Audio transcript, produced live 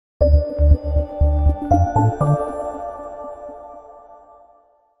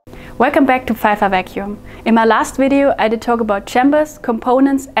Welcome back to Pfeiffer Vacuum. In my last video I did talk about chambers,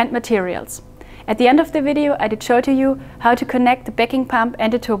 components and materials. At the end of the video I did show to you how to connect the backing pump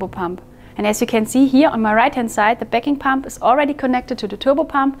and the turbo pump. And as you can see here on my right hand side, the backing pump is already connected to the turbo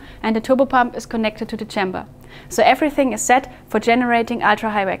pump and the turbo pump is connected to the chamber. So everything is set for generating ultra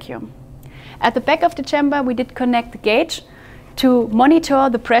high vacuum. At the back of the chamber we did connect the gauge to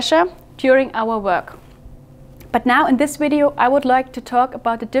monitor the pressure during our work. But now in this video I would like to talk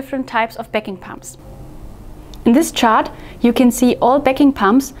about the different types of backing pumps. In this chart you can see all backing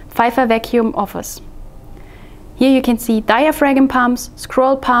pumps Pfeiffer Vacuum offers. Here you can see diaphragm pumps,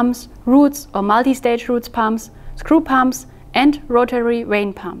 scroll pumps, roots or multi-stage roots pumps, screw pumps and rotary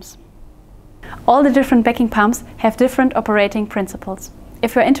vane pumps. All the different backing pumps have different operating principles.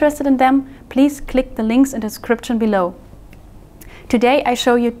 If you're interested in them, please click the links in the description below. Today I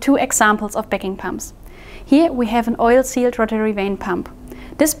show you two examples of backing pumps. Here we have an oil-sealed rotary vane pump.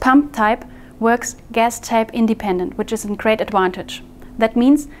 This pump type works gas type independent, which is a great advantage. That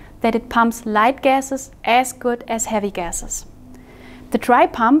means that it pumps light gases as good as heavy gases. The dry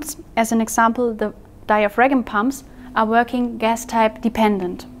pumps, as an example the diaphragm pumps, are working gas type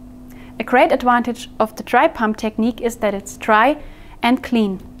dependent. A great advantage of the dry pump technique is that it's dry and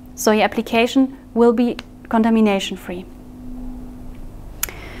clean, so your application will be contamination free.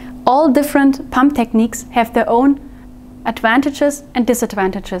 All different pump techniques have their own advantages and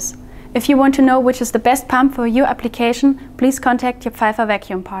disadvantages. If you want to know which is the best pump for your application, please contact your Pfeiffer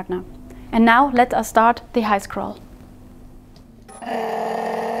Vacuum partner. And now let us start the high scroll.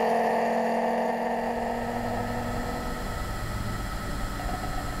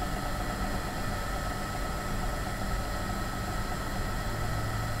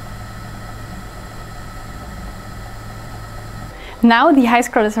 Now the high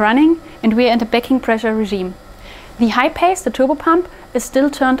scroll is running and we are in the backing pressure regime. The high pace, the turbo pump, is still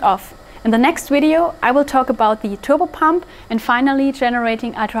turned off. In the next video I will talk about the turbo pump and finally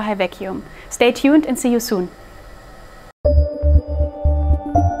generating ultra high vacuum. Stay tuned and see you soon.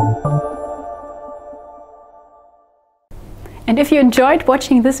 And if you enjoyed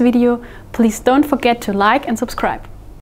watching this video, please don't forget to like and subscribe.